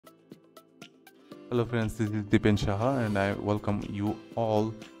Hello friends, this is Dipen Shah and I welcome you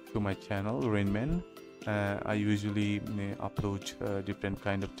all to my channel Rainman. I usually upload different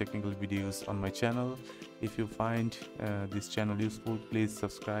kind of technical videos on my channel. If you find this channel useful, please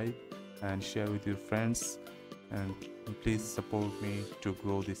subscribe and share with your friends, and please support me to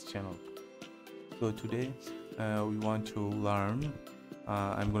grow this channel. So today we want to learn,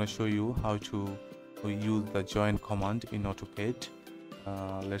 I'm going to show you how to use the join command in AutoCAD.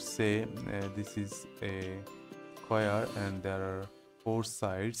 Let's say this is a square and there are 4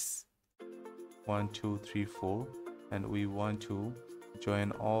 sides, 1 2 3 4, and we want to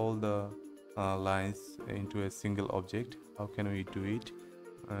join all the lines into a single object. How can we do it?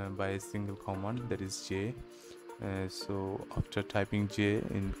 By a single command, that is J. So after typing J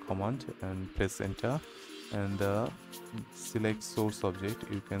in command and press enter, and select source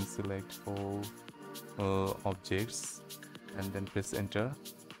object, you can select all objects and then press enter.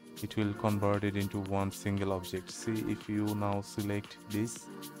 It will convert it into one single object. See, if you now select this,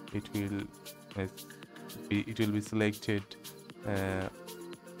 it will be selected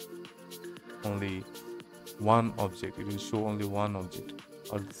only one object. It will show only one object.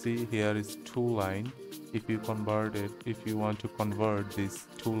 Or see, here is 2 line. If you want to convert these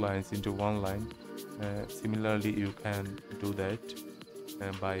 2 lines into one line, similarly you can do that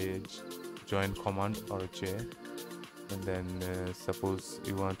by a join command or J. And then suppose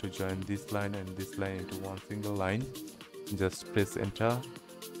you want to join this line and this line into one single line, just press enter.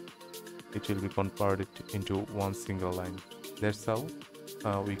 It will be converted into one single line. That's how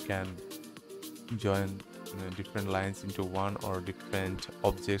we can join different lines into one, or different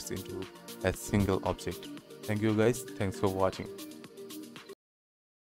objects into a single object. Thank you guys, thanks for watching.